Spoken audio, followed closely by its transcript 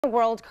The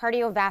world,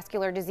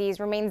 cardiovascular disease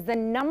remains the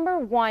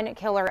 #1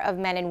 killer of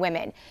men and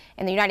women.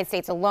 In the United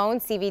States alone,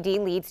 CVD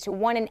leads to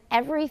 1 in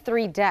every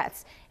 3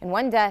 deaths and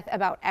 1 death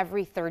about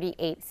every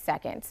 38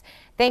 seconds.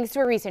 Thanks to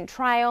a recent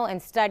trial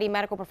and study,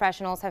 medical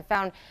professionals have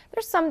found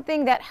there's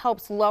something that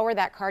helps lower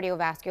that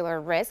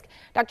cardiovascular risk.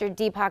 Dr.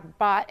 Deepak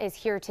Bhatt is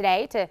here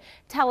today to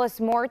tell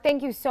us more.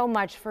 Thank you so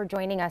much for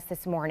joining us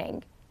this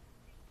morning.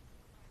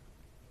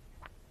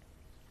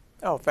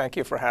 Oh, thank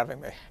you for having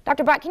me.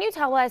 Dr. Bhatt, can you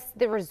tell us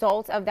the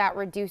results of that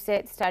Reduce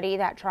It study,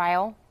 that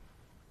trial?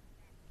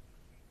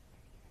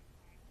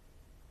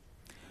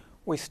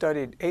 We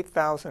studied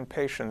 8,000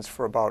 patients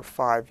for about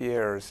 5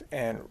 years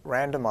and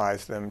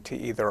randomized them to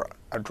either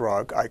a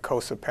drug,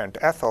 icosapent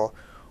ethyl,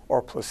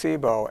 or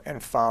placebo,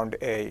 and found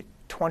a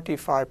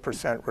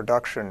 25%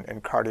 reduction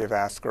in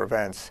cardiovascular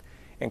events,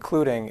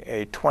 including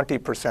a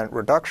 20%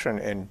 reduction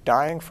in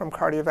dying from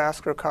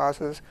cardiovascular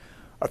causes,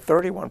 a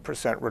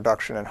 31%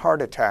 reduction in heart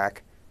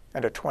attack,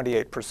 and a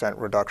 28%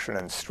 reduction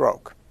in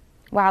stroke.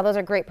 Wow, those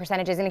are great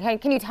percentages.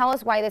 And can you tell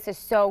us why this is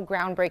so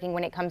groundbreaking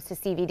when it comes to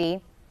CVD?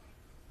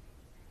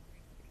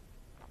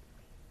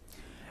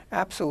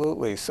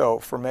 Absolutely. So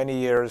for many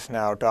years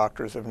now,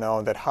 doctors have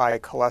known that high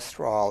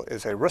cholesterol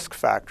is a risk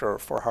factor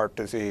for heart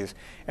disease,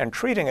 and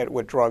treating it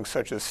with drugs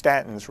such as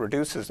statins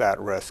reduces that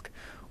risk.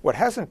 What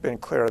hasn't been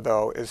clear,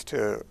 though, is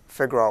to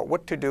figure out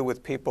what to do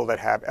with people that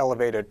have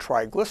elevated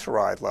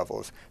triglyceride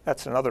levels.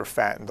 That's another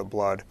fat in the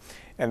blood.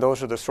 And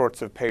those are the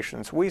sorts of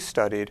patients we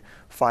studied,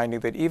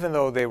 finding that even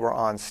though they were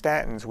on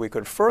statins, we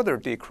could further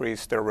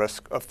decrease their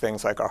risk of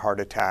things like a heart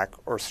attack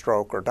or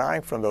stroke or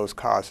dying from those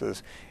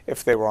causes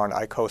if they were on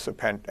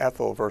icosapent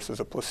ethyl versus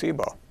a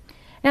placebo.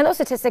 Now, those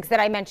statistics that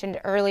I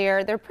mentioned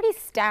earlier, they're pretty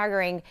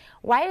staggering.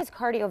 Why is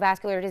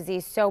cardiovascular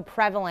disease so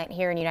prevalent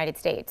here in the United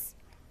States?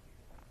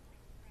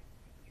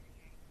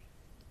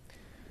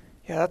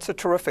 Yeah, that's a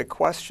terrific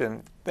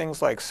question.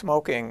 Things like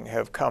smoking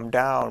have come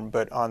down,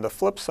 but on the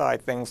flip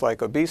side, things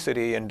like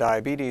obesity and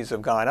diabetes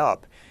have gone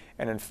up.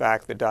 And in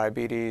fact, the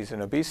diabetes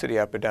and obesity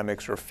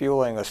epidemics are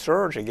fueling a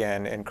surge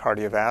again in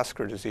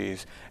cardiovascular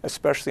disease,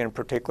 especially in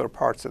particular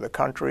parts of the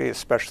country,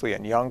 especially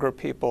in younger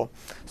people.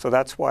 So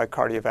that's why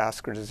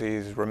cardiovascular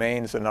disease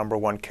remains the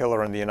 #1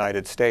 killer in the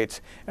United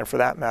States, and for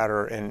that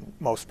matter, in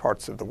most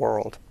parts of the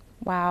world.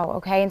 Wow,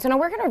 okay. And so now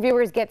where can our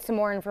viewers get some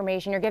more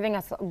information? You're giving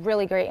us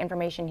really great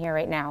information here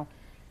right now.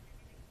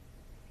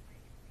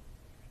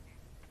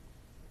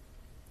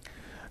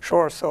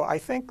 Sure. So I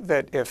think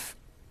that if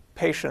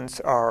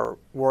patients are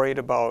worried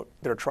about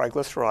their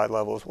triglyceride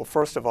levels, well,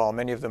 first of all,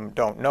 many of them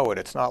don't know it.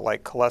 It's not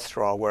like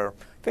cholesterol, where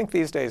I think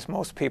these days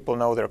most people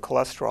know their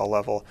cholesterol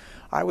level.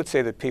 I would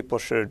say that people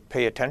should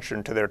pay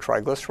attention to their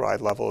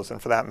triglyceride levels,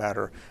 and for that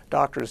matter,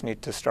 doctors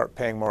need to start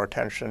paying more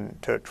attention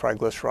to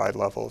triglyceride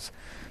levels.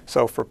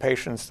 So for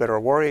patients that are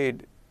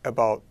worried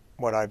about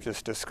what I've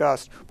just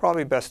discussed,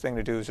 probably best thing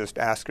to do is just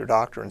ask your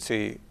doctor and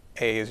see,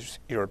 A, is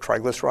your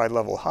triglyceride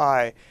level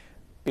high?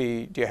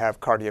 B, do you have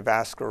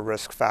cardiovascular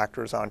risk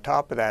factors on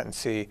top of that? And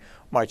C,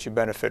 might you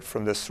benefit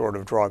from this sort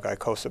of drug,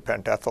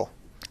 icosapent ethyl?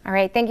 All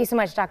right. Thank you so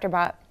much, Dr.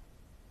 Bhatt.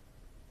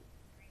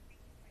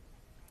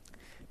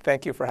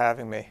 Thank you for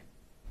having me.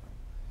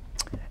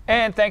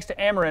 And thanks to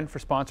Amarin for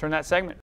sponsoring that segment.